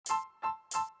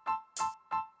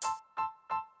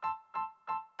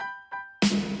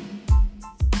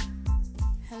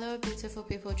beautiful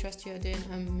people. Trust you're doing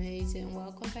amazing.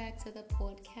 Welcome back to the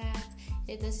podcast.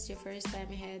 If this is your first time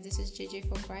here, this is JJ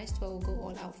for Christ, where we'll go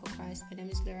all out for Christ. My name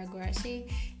is Laura Gracie,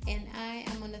 and I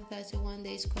am on a 31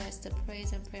 days quest to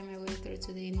praise and pray my way through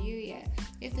to the new year.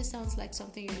 If this sounds like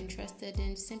something you're interested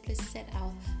in, simply set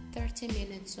out 30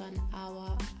 minutes to an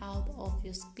hour out of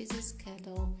your busy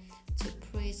schedule to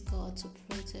praise God, to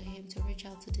pray to Him, to reach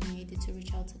out to the needy, to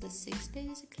reach out to the sick,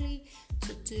 basically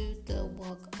to do the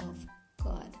work of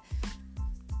God.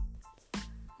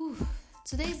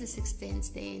 Today is the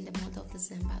 16th day in the month of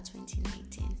December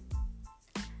 2019.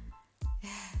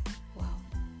 Wow.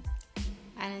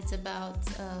 And it's about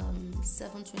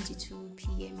 7:22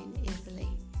 p.m. in Italy.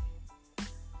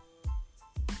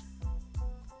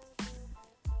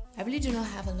 I really do not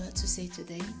have a lot to say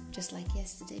today, just like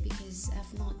yesterday, because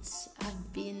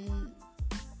I've been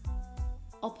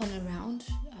up and around.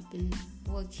 I've been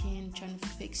working, trying to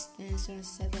fix things, trying to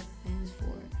set up things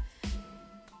for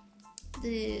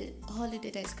the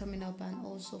holiday that is coming up and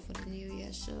also for the new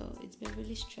year. So it's been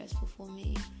really stressful for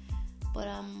me, but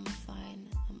I'm fine.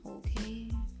 I'm okay.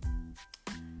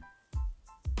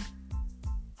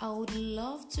 I would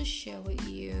love to share with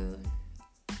you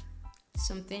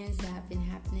some things that have been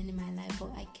happening in my life,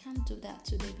 but I can't do that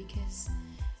today because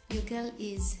your girl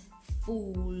is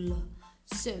full.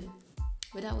 So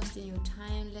without wasting your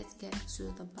time, let's get to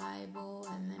the Bible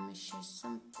and let me share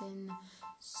something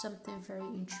very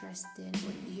interesting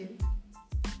with you.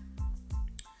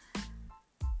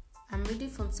 I'm reading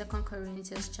from 2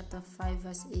 Corinthians chapter 5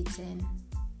 verse 18.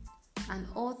 And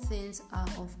all things are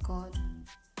of God,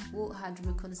 who had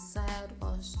reconciled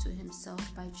us to Himself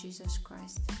by Jesus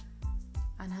Christ,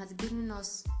 and has given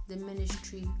us the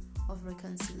ministry of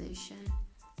reconciliation.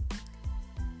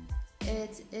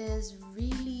 It is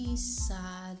really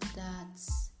sad that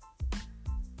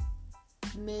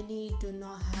many do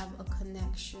not have a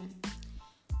connection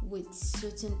with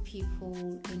certain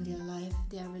people in their life.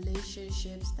 There are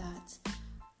relationships that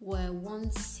were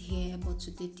once here, but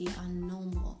today they are no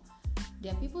more.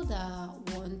 There are people that are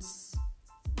once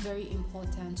very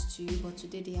important to you, but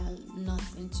today they are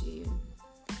nothing to you.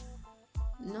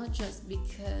 Not just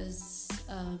because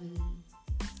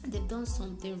they've done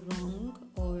something wrong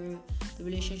or the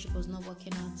relationship was not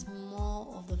working out,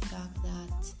 more of the fact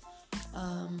that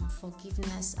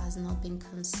forgiveness has not been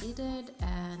considered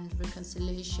and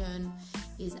reconciliation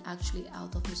is actually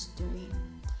out of the story.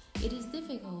 It is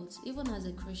difficult, even as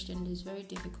a Christian. It is very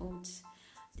difficult.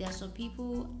 There are some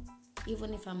people,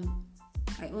 even if I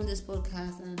own this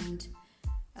podcast and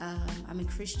I'm a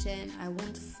Christian, I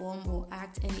won't form or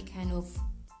act any kind of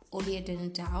holier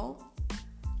than thou.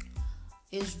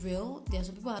 It's real. There are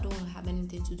some people I don't want to have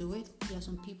anything to do with. There are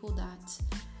some people that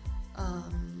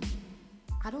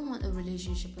I don't want a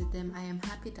relationship with them. I am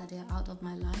happy that they are out of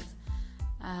my life,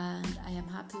 and I am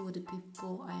happy with the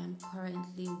people I am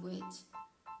currently with.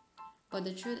 But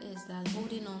the truth is that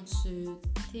holding on to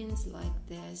things like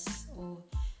this or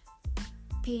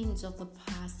pains of the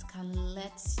past can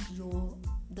let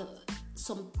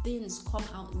some things come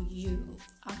out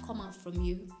from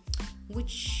you,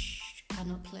 which are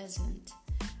not pleasant,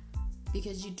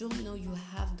 because you don't know you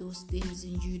have those things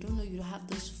in you. You don't know you have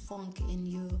those funk in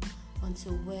you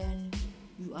until when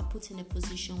you are put in a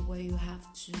position where you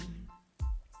have to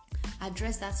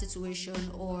address that situation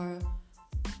or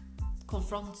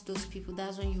confront those people.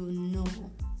 That's when you know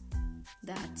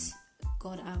that,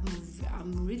 God,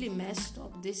 I'm really messed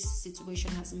up. This situation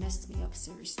has messed me up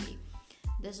seriously.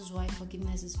 This is why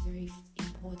forgiveness is very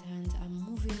important, and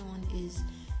moving on is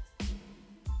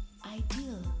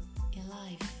ideal in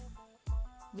life.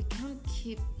 We can't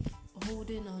keep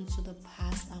holding on to the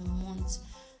past and want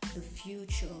the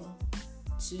future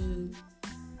to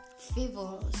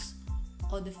favor us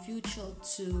or the future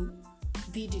to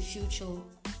be the future.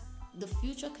 The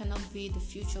future cannot be the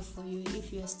future for you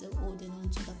if you are still holding on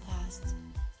to the past.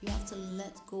 You have to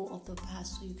let go of the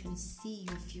past so you can see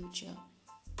your future.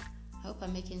 I hope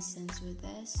I'm making sense with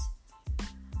this.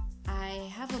 I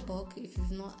have a book. If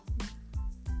you've not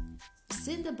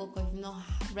seen the book or if you've not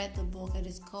read the book, it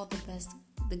is called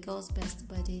The Girl's Best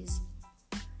Buddies.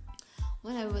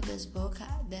 When I wrote this book,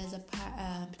 there's a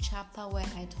chapter where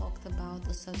I talked about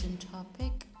a certain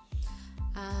topic.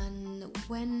 And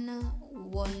when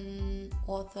one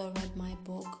author read my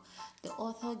book, the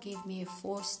author gave me a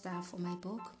 4-star for my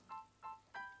book.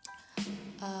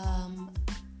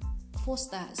 4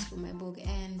 stars for my book,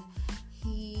 and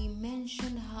he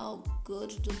mentioned how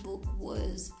good the book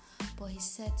was, but he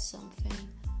said something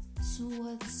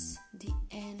towards the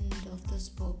end of this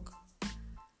book.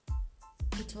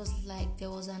 It was like there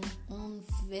was an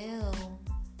unveil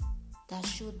that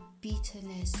showed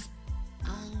bitterness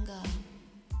anger,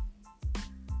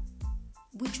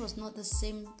 which was not the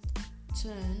same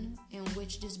turn in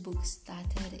which this book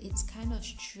started. It's kind of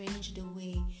strange the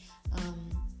way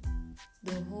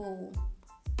the whole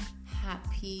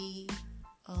happy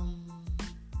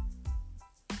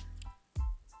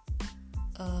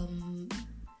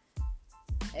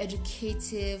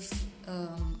educative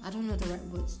I don't know the right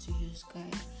words to use,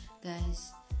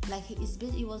 guys. Like it was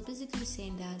basically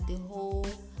saying that the whole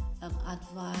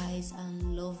advice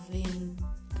and loving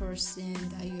person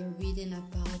that you're reading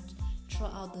about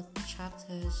throughout the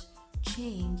chapters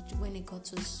changed when it got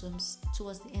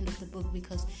towards the end of the book,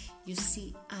 because you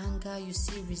see anger, you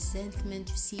see resentment,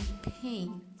 you see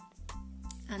pain,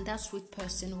 and that sweet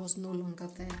person was no longer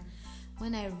there.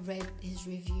 When I read his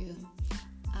review,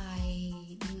 I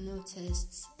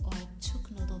noticed, or I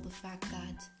took note of the fact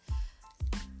that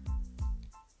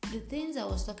the things I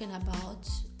was talking about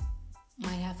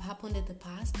might have happened in the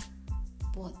past,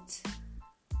 but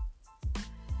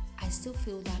I still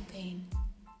feel that pain,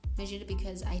 majorly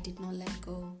because I did not let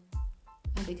go.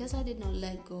 And because I did not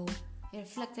let go, it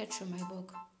reflected through my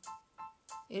book.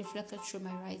 It reflected through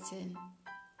my writing.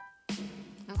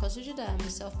 And considering that I'm a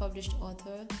self-published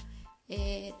author,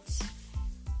 I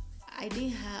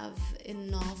didn't have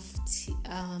enough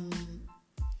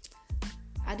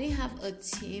I didn't have a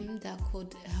team that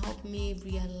could help me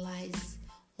realize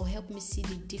or help me see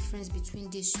the difference between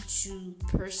these two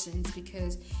persons,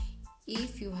 because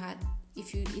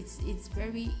it's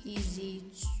very easy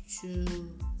to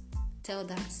tell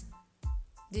that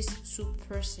these two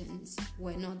persons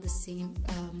were not the same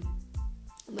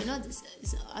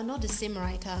are not the same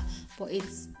writer, but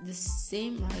it's the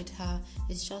same writer.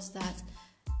 It's just that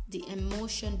the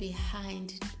emotion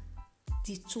behind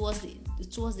towards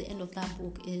the end of that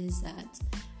book is that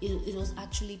it was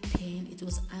actually pain, it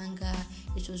was anger,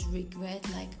 it was regret,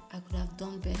 like I could have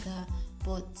done better,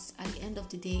 but at the end of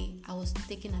the day I was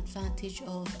taken advantage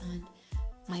of, and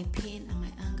my pain and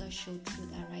my anger showed through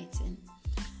that writing.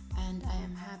 And I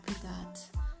am happy that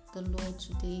the Lord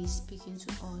today is speaking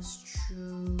to us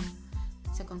through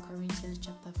 2 Corinthians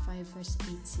chapter 5 verse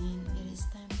 18. It is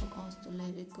time for us to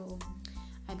let it go.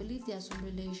 I believe there are some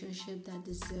relationship that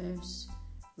deserves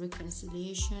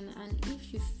reconciliation, and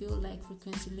if you feel like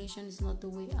reconciliation is not the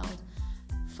way out,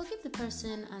 forgive the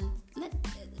person and let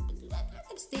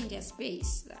them stay in their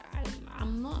space.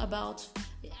 I'm not about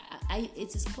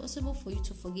it is possible for you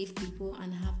to forgive people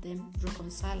and have them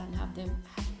reconcile and have them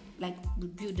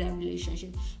rebuild that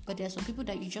relationship, but there are some people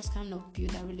that you just cannot build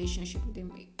that relationship with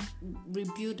them,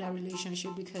 rebuild that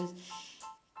relationship, because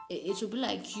it will be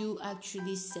like you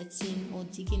actually setting or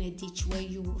digging a ditch where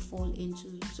you will fall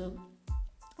into. So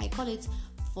I call it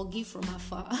forgive from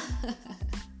afar.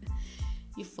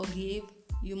 You forgive,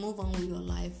 you move on with your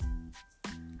life,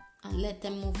 and let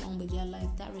them move on with their life.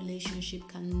 That relationship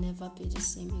can never be the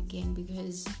same again,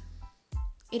 because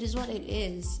it is what it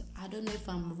is. I don't know if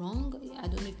I'm wrong. I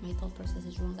don't know if my thought process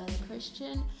is wrong as a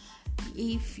Christian.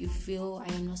 If you feel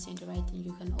I am not saying the right thing,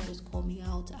 you can always call me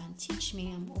out and teach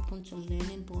me. I'm open to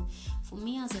learning. But for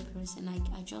me as a person, I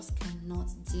just cannot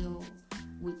deal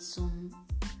with some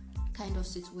kind of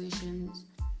situations.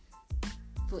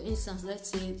 For instance,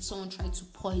 let's say someone tried to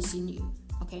poison you.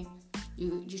 Okay,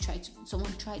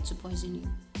 someone tried to poison you,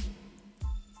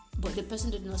 but the person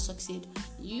did not succeed.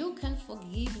 You can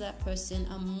forgive that person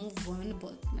and move on,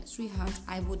 but my sweetheart,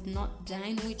 I would not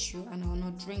dine with you and I will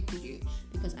not drink with you,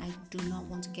 because I do not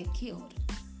want to get killed.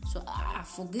 So I've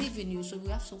forgiven you. So we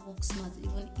have to work smart,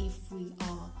 even if we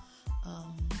are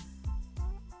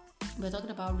we're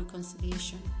talking about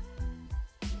reconciliation,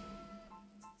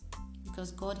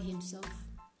 because God Himself,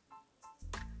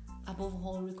 above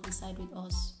all, reconciled with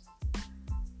us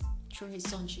through His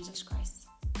Son Jesus Christ.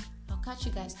 I'll catch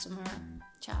you guys tomorrow.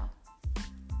 Ciao.